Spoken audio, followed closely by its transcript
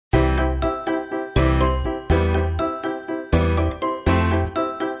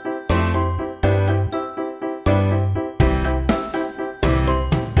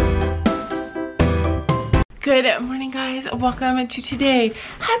Good morning, guys. Welcome to today.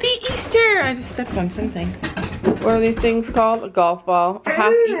 Happy Easter! I just stepped on something. What are these things called? A golf ball. A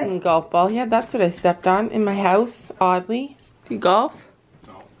half-eaten golf ball. Yeah, that's what I stepped on in my house, oddly. Do you golf?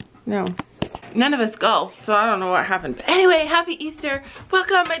 No. None of us golf, so I don't know what happened. But anyway, happy Easter.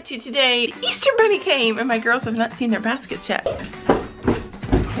 Welcome to today. The Easter Bunny came, and my girls have not seen their baskets yet.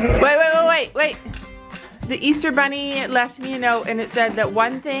 Wait. The Easter Bunny left me a note, and it said that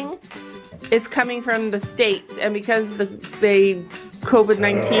one thing is coming from the States, and because the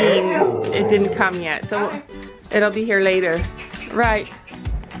COVID-19, it didn't come yet, so it'll be here later. Right.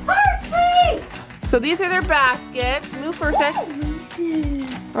 So these are their baskets. Move for a sec.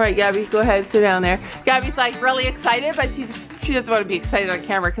 All right, Gabby, go ahead, sit down there. Gabby's like really excited, but she doesn't want to be excited on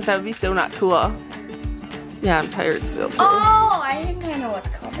camera because that would be so not cool. Yeah, I'm tired still. Too. Oh, I think I know what's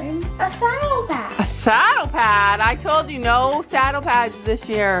coming. A saddle pad. A saddle pad? I told you no saddle pads this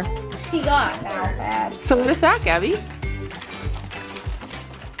year. She got a saddle pad. So what is that, Gabby?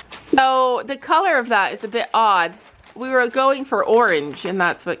 So the color of that is a bit odd. We were going for orange, and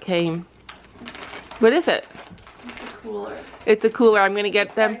that's what came. What is it? It's a cooler. It's a cooler. I'm gonna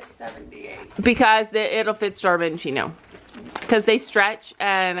get them size 78 because it'll fit Storm and Chino. Because they stretch,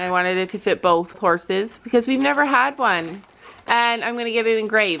 and I wanted it to fit both horses because we've never had one. And I'm gonna get it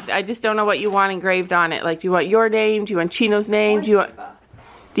engraved. I just don't know what you want engraved on it. Like, do you want your name? Do you want Chino's name? Do you want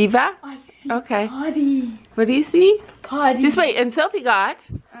Diva? I see. Okay. Potty. What do you see? Potty. Just wait. And Sophie got.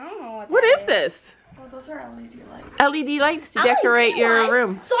 I don't know what is this? Oh, those are LED lights. LED lights to decorate your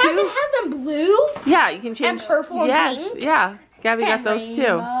room. So I can have them blue? Yeah, you can change. And purple and pink? Yeah. Gabby got those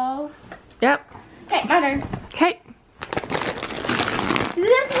rainbow. too. Yep. Okay, my turn. Okay. Does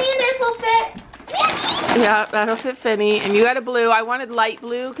this mean this will fit? Yeah, that'll fit Finny. And you got a blue. I wanted light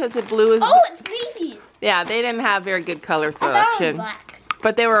blue because the blue is... Oh, it's baby. Yeah, they didn't have very good color I thought it was selection. black.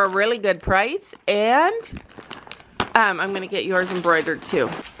 But they were a really good price. And I'm going to get yours embroidered too.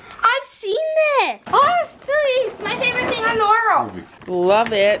 I've seen this. Honestly, it's my favorite thing in the world.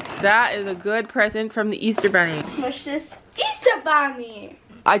 Love it. That is a good present from the Easter Bunny. Smush this Easter Bunny.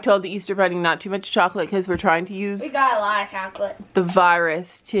 I told the Easter Bunny not too much chocolate because we're trying to use We got a lot of chocolate. the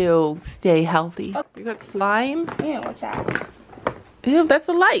virus to stay healthy. Oh. You got slime? Yeah, what's that? Ew, that's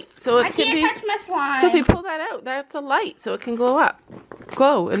a light. So it I can can't touch my slime. So if you pull that out, that's a light, so it can glow up.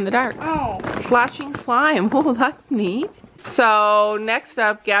 Glow in the dark. Oh. Flashing slime. Oh, that's neat. So next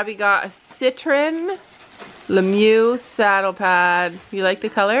up, Gabby got a Citron Lemieux saddle pad. You like the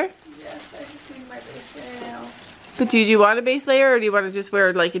color? Yes, I just need my base layer now. But do you want a base layer, or do you want to just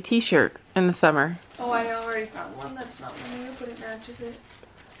wear like a t-shirt in the summer? Oh, I already found one that's not Lemieux, but it matches it.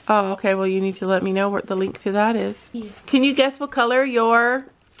 Oh, okay. Well, you need to let me know what the link to that is. Yeah. Can you guess what color your...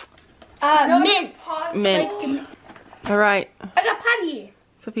 Mint. Mint. Like, All right. I got putty.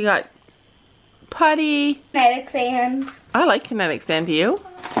 So if you got putty. Kinetic sand. I like kinetic sand. Do you?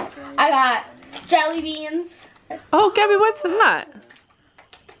 I got jelly beans. Oh, Gabby, what's that?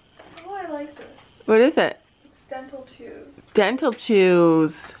 Oh, I like this. What is it? It's dental chews. Dental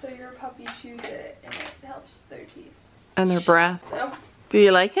chews. So your puppy chews it and it helps their teeth. And their breath. So, Do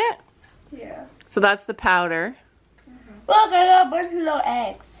you like it? yeah. So that's the powder. Look, I got a bunch of little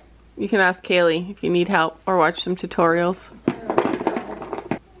eggs. You can ask Kaylee if you need help or watch some tutorials.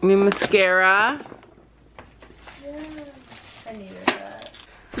 New mascara. Yeah. I needed that.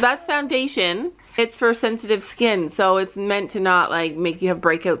 So that's foundation. It's for sensitive skin, so it's meant to not like make you have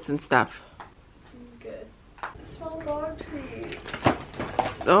breakouts and stuff. Good. Small dog treats.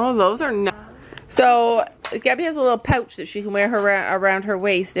 Oh, those are nice. So Gabby has a little pouch that she can wear around her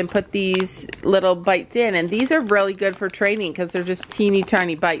waist and put these little bites in, and these are really good for training because they're just teeny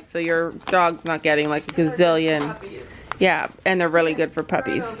tiny bites, so your dog's not getting like a gazillion. Puppies. Yeah, and they're really good for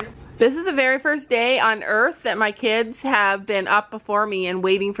puppies. This is the very first day on Earth that my kids have been up before me and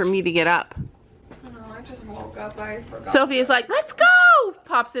waiting for me to get up. No, I just woke up. I forgot. Sophie's like, let's go!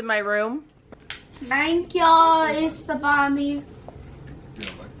 Pops in my room. Thank y'all, Easter Bunny.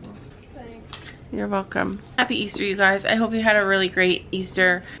 Thanks. You're welcome. Happy Easter, you guys. I hope you had a really great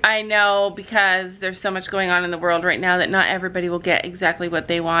Easter. I know because there's so much going on in the world right now that not everybody will get exactly what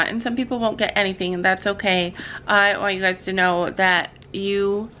they want, and some people won't get anything, and that's okay. I want you guys to know that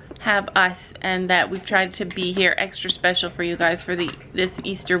you have us and that we've tried to be here extra special for you guys for this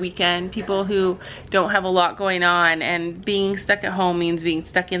Easter weekend. People who don't have a lot going on, and being stuck at home means being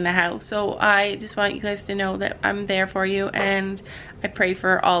stuck in the house. So I just want you guys to know that I'm there for you, and I pray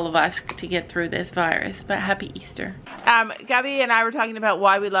for all of us to get through this virus. But happy Easter. Gabby and I were talking about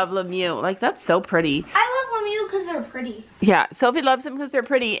why we love Lemieux. Like, that's so pretty. I love Lemieux because they're pretty. Yeah, Sophie loves them because they're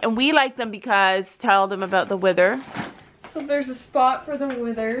pretty, and we like them because, tell them about the wither. So there's a spot for the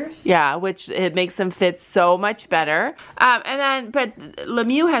withers. Yeah, which it makes them fit so much better. But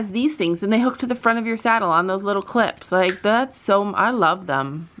Lemieux has these things, and they hook to the front of your saddle on those little clips. Like, that's so, I love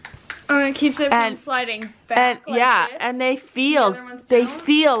them. Oh, and it keeps it from sliding back like this. And they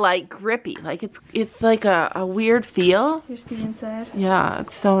feel like grippy. Like it's like a weird feel. Here's the inside. Yeah,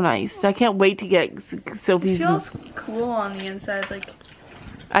 it's so nice. I can't wait to get Sophie's. It feels cool on the inside, like.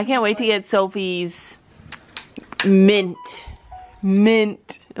 I can't wait to get Sophie's mint.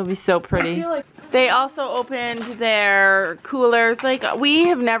 It'll be so pretty. I feel like they also opened their coolers. Like, we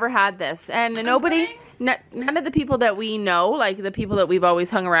have never had this, and none of the people that we know, like the people that we've always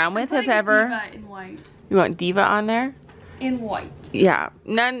hung around with, have ever. Diva in white. You want Diva on there? In white. Yeah,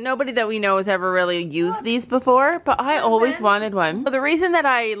 nobody that we know has ever really used these before, but I always wanted one. So the reason that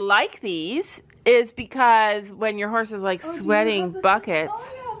I like these is because when your horse is like sweating buckets.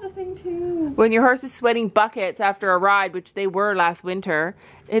 Thing too. When your horse is sweating buckets after a ride, which they were last winter,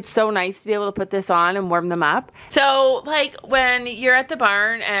 it's so nice to be able to put this on and warm them up. So like when you're at the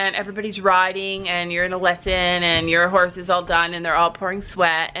barn and everybody's riding and you're in a lesson and your horse is all done and they're all pouring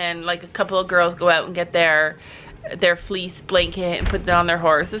sweat, and like a couple of girls go out and get their fleece blanket and put it on their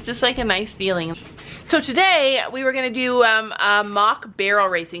horse, it's just like a nice feeling. So today we were gonna do a mock barrel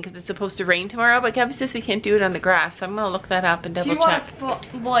racing because it's supposed to rain tomorrow, but Gabby says we can't do it on the grass, so I'm gonna look that up and double check. Do you want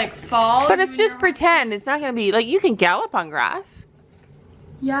to like fall? But it's just pretend. It's not gonna be like, you can gallop on grass.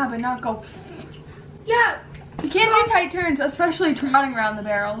 Yeah, but not go. Yeah. You can't do tight turns, especially trotting around the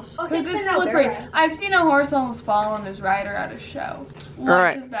barrels, because it's slippery. I've seen a horse almost fall on his rider at a show.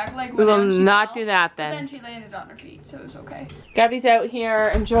 Alright, we will not do that then. But then she landed on her feet, so it was okay. Gabby's out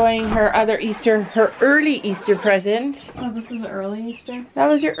here enjoying her early Easter present. Oh, this is early Easter? That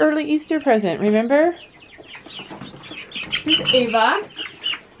was your early Easter present, remember? Here's Ava.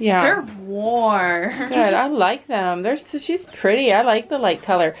 Yeah. They're warm. Good, I like them. She's pretty. I like the light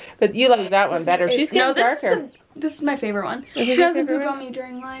color. But you like that one better. She's getting darker. This is my favorite one. She doesn't poop on me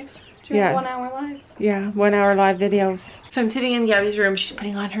during lives. During 1 hour lives. Yeah, 1 hour live videos. So I'm sitting in Gabby's room. She's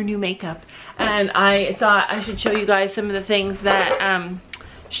putting on her new makeup. And I thought I should show you guys some of the things that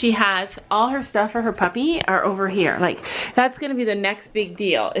she has. All her stuff for her puppy are over here. Like, that's gonna be the next big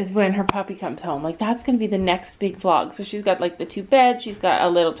deal, is when her puppy comes home. Like, that's gonna be the next big vlog. So she's got like the 2 beds, she's got a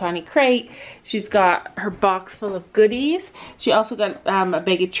little tiny crate, she's got her box full of goodies. She also got a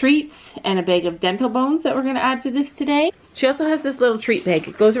bag of treats and a bag of dental bones that we're gonna add to this today. She also has this little treat bag.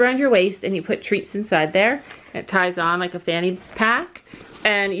 It goes around your waist and you put treats inside there. It ties on like a fanny pack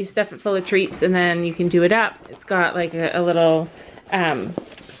and you stuff it full of treats, and then you can do it up. It's got like a little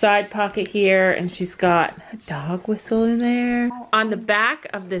side pocket here, and she's got a dog whistle in there. On the back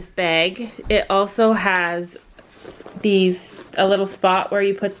of this bag, it also has a little spot where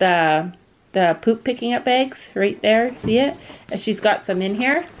you put the poop picking up bags right there. See it? And she's got some in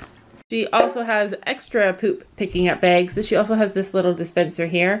here. She also has extra poop picking up bags, but she also has this little dispenser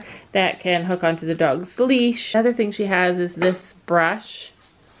here that can hook onto the dog's leash. Another thing she has is this brush.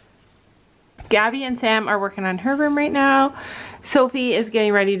 Gabby and Sam are working on her room right now. Sophie is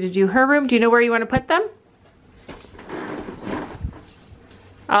getting ready to do her room. Do you know where you want to put them?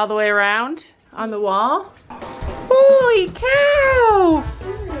 All the way around on the wall? Holy cow!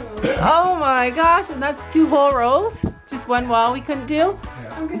 Oh my gosh, and that's 2 whole rows? Just 1 wall we couldn't do?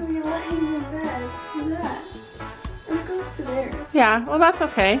 I'm gonna be letting the bed do that. And it goes to there. Yeah, well that's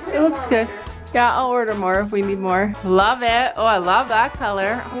okay. It looks good. Yeah, I'll order more if we need more. Love it. Oh, I love that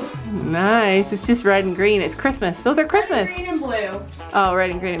color. Oh, nice. It's just red and green. It's Christmas. Those are Christmas. Red, green, and blue. Oh,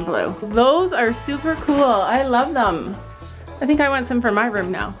 red and green and blue. Those are super cool. I love them. I think I want some for my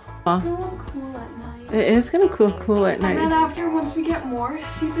room now. It's gonna look cool at night. It is gonna cool at night. And then after, once we get more,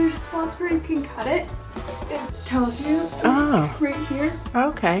 see there's spots where you can cut it. It tells you right here.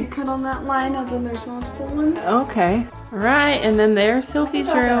 Okay. You cut on that line, and then there's multiple ones. Okay. All right, and then there's Sophie's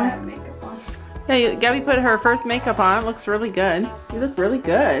room. Hey, Gabby put her first makeup on. It looks really good. You look really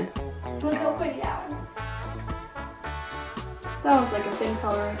good. Look how pretty that one. That was like a thin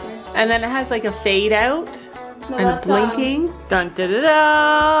color right there. And then it has like a fade out. No, and blinking. Dun da da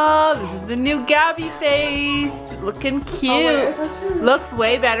da! This is the new Gabby face. Looking cute. Looks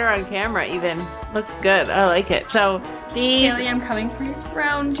way better on camera even. Looks good. I like it. So these. Kaylee, I'm coming for your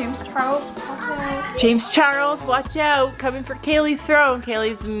throne. James Charles, watch out. James Charles, watch out. Coming for Kaylee's throne.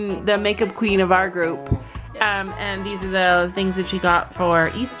 Kaylee's the makeup queen of our group. And these are the things that she got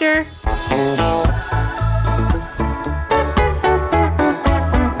for Easter.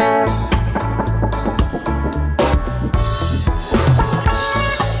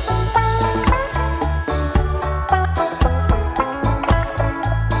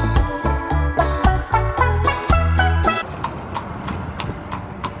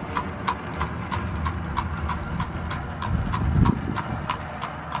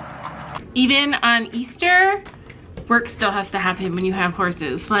 even on Easter, work still has to happen when you have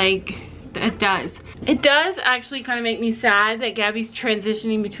horses. Like, it does. It does actually kind of make me sad that Gabby's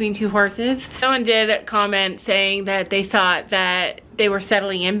transitioning between two horses. Someone did comment saying that they thought that they were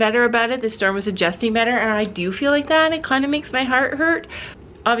settling in better about it. The storm was adjusting better, and I do feel like that. It kind of makes my heart hurt.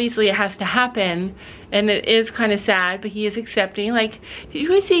 Obviously it has to happen, and it is kind of sad, but he is accepting. Like, did you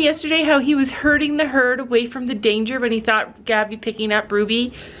guys see yesterday how he was herding the herd away from the danger when he thought Gabby picking up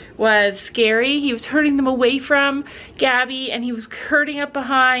Ruby was scary? He was herding them away from Gabby, and he was herding up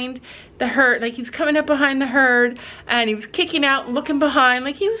behind the herd. Like, he was coming up behind the herd, and he was kicking out and looking behind.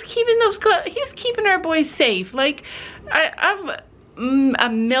 Like, he was keeping our boys safe. Like, I'm a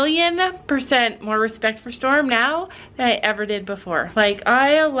million% more respect for Storm now than I ever did before. Like,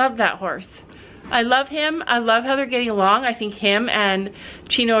 I love that horse. I love him. I love how they're getting along. I think him and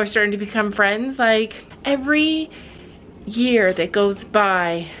Chino are starting to become friends. Like, every year that goes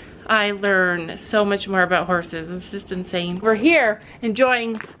by, I learn so much more about horses. It's just insane. We're here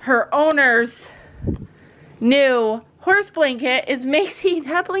enjoying her owner's new horse blanket. Is Macy,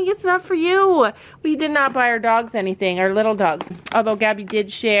 that blanket's not for you. We did not buy our dogs anything, our little dogs. Although Gabby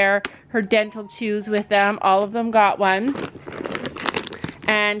did share her dental chews with them. All of them got one.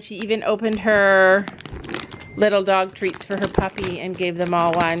 And she even opened her little dog treats for her puppy and gave them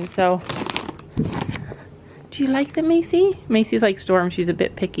all one. So, do you like them, Macy? Macy's like Storm, she's a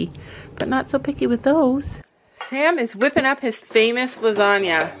bit picky, but not so picky with those. Sam is whipping up his famous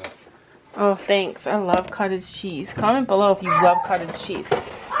lasagna. Oh, thanks. I love cottage cheese. Comment below if you love cottage cheese.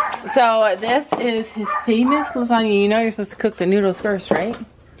 So this is his famous lasagna. You know you're supposed to cook the noodles first, right?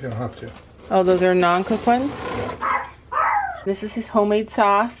 You don't have to. Oh, those are non-cooked ones? This is his homemade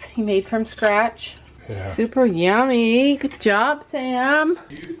sauce he made from scratch. Yeah. Super yummy. Good job, Sam.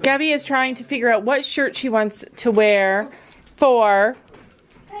 Gabby is trying to figure out what shirt she wants to wear for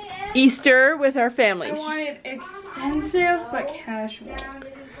Easter with our family. I want it expensive but casual.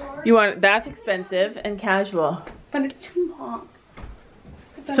 You want that's expensive and casual. But it's too long.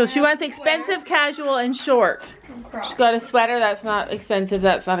 So she wants expensive, casual, and short. She's got a sweater that's not expensive.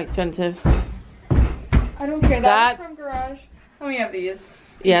 That's not expensive. I don't care. That's from Garage. Oh, we have these.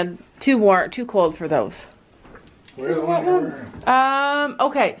 Yeah, too cold for those. Where's the one you're wearing?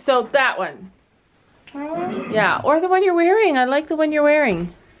 Okay, so that one. Yeah, or the one you're wearing. I like the one you're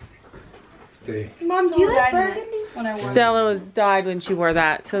wearing. Stay. Mom, do you like burgundy? Stella died when she wore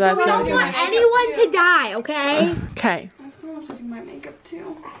that, so that's I not don't good. want anyone to die, okay? Okay. I still have to do my makeup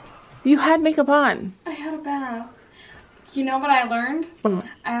too. You had makeup on. I had a bath. You know what I learned? What?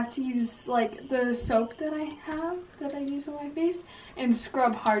 I have to use like the soap that I have that I use on my face and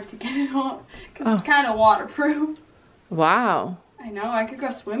scrub hard to get it off because it's kind of waterproof. Wow. I know. I could go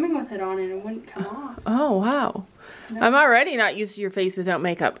swimming with it on and it wouldn't come off. Oh, wow. No. I'm already not used to your face without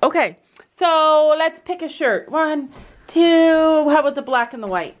makeup. Okay, so let's pick a shirt. 1, 2, how about the black and the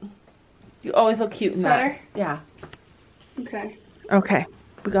white? You always look cute in Sweater? that. Yeah. Okay. Okay,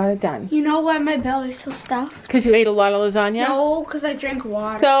 we got it done. You know why my belly's so stuffed? Because you ate a lot of lasagna? No, because I drank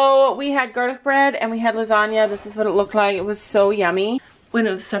water. So we had garlic bread and we had lasagna. This is what it looked like. It was so yummy. When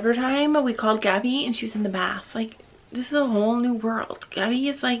it was supper time, we called Gabby and she was in the bath. Like, this is a whole new world. Gabby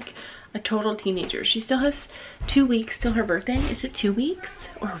is like a total teenager. She still has 2 weeks till her birthday. Is it 2 weeks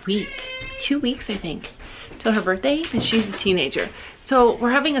or a week? 2 weeks, I think, till her birthday, and she's a teenager. So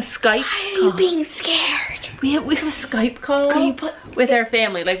we're having a Skype Why are call. you being scared? We have a Skype call with our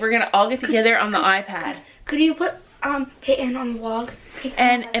family. Like, we're gonna all get together on the iPad. Could you put Peyton on the vlog?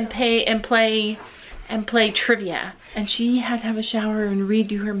 And play trivia. And she had to have a shower and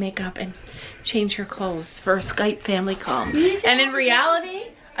redo her makeup and change her clothes for a Skype family call. And in reality,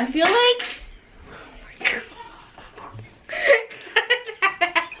 I feel like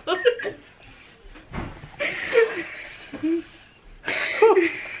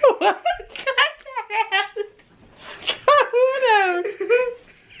what? Cut that out. Cut what out?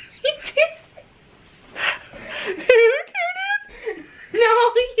 You did it? No,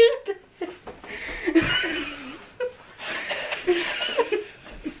 you did.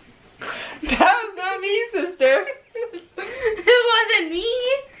 That was not me, sister. It wasn't me.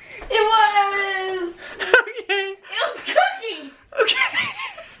 It was. Okay. It was Cookie. Okay.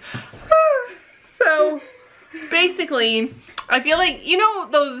 So, basically, I feel like, you know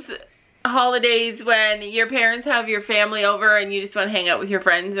those holidays when your parents have your family over and you just want to hang out with your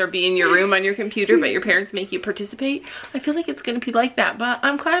friends or be in your room on your computer, but your parents make you participate? I feel like it's going to be like that, but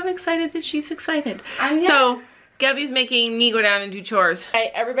I'm kind of excited that she's excited. So, Gabby's making me go down and do chores.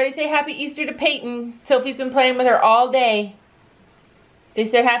 Hey, everybody say Happy Easter to Peyton. Sophie's been playing with her all day. They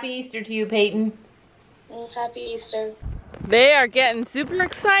said Happy Easter to you, Peyton. Happy Easter. They are getting super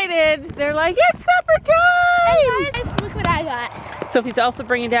excited. They're like, it's supper time! Hey guys, look what I got. Sophie's also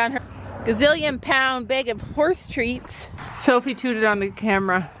bringing down her gazillion-pound bag of horse treats. Sophie tooted on the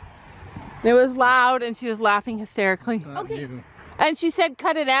camera. It was loud and she was laughing hysterically. Okay. And she said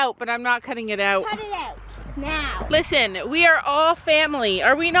cut it out, but I'm not cutting it out. Cut it out. Now. Listen, we are all family.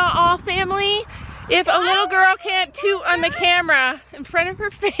 Are we not all family? If a little girl can't toot on the camera in front of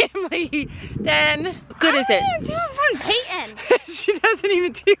her family, then good is it? I don't even toot in front of Peyton. She doesn't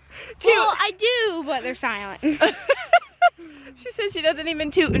even toot. Well, I do, but they're silent. She says she doesn't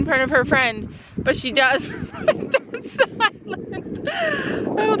even toot in front of her friend, but she does. They're silent.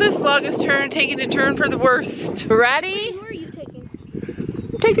 Oh, this vlog is taking a turn for the worst. Ready? Who are you taking?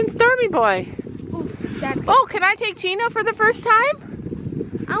 I'm taking Stormy Boy. Ooh, oh, can I take Chino for the first time?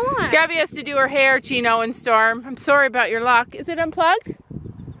 I want. Gabby has to do her hair, Chino and Storm. I'm sorry about your luck. Is it unplugged?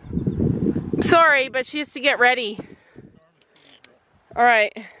 I'm sorry, but she has to get ready. All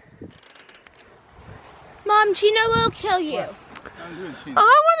right. Mom, Chino will kill you. I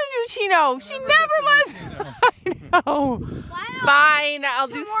want to do Chino. She never lets. I know. Fine, I'll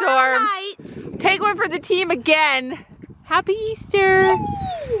do Storm. Night. Take one for the team again. Happy Easter.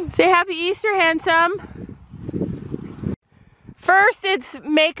 Yay. Say happy Easter, handsome. First it's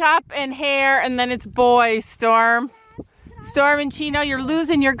makeup and hair, and then it's boys, Storm. Storm and Chino, you're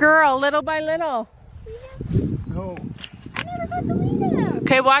losing your girl little by little. No. I never got to lead him.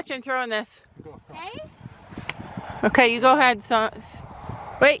 Okay, watch, I'm throwing this. Okay? Okay, you go ahead. So,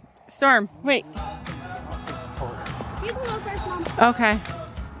 wait, Storm, wait. You can go first, Mom. Okay.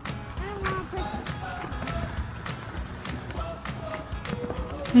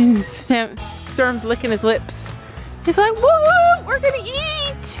 Storm's licking his lips. He's like, woo woo, we're gonna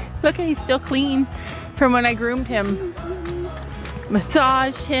eat. Look, he's still clean from when I groomed him.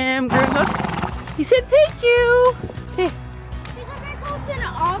 Massaged him, groomed him. He said, thank you. Because I told him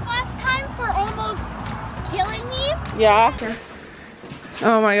off last time for almost killing me. Yeah.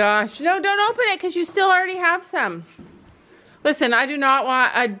 Oh my gosh. No, don't open it because you still already have some. Listen, I do not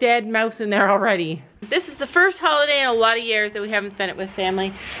want a dead mouse in there already. This is the first holiday in a lot of years that we haven't spent it with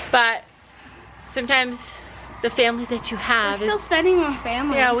family, but sometimes the family that you have We're still spending it with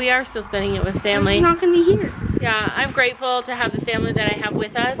family. Yeah, we are still spending it with family. We're not going to be here. Yeah, I'm grateful to have the family that I have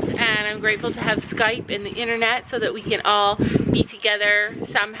with us, and I'm grateful to have Skype and the internet so that we can all be together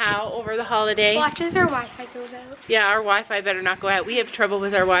somehow over the holiday. Watch as our Wi-Fi goes out. Yeah, our Wi-Fi better not go out. We have trouble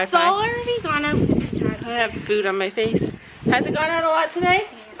with our Wi-Fi. It's already gone out 50 times. I have food on my face. Has it gone out a lot today?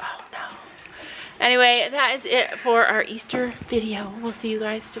 Oh no. Anyway, that is it for our Easter video. We'll see you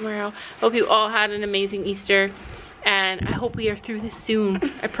guys tomorrow. Hope you all had an amazing Easter. And I hope we are through this soon.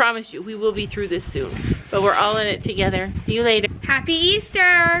 I promise you, we will be through this soon. But we're all in it together. See you later. Happy Easter!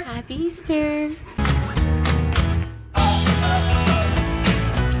 Happy Easter.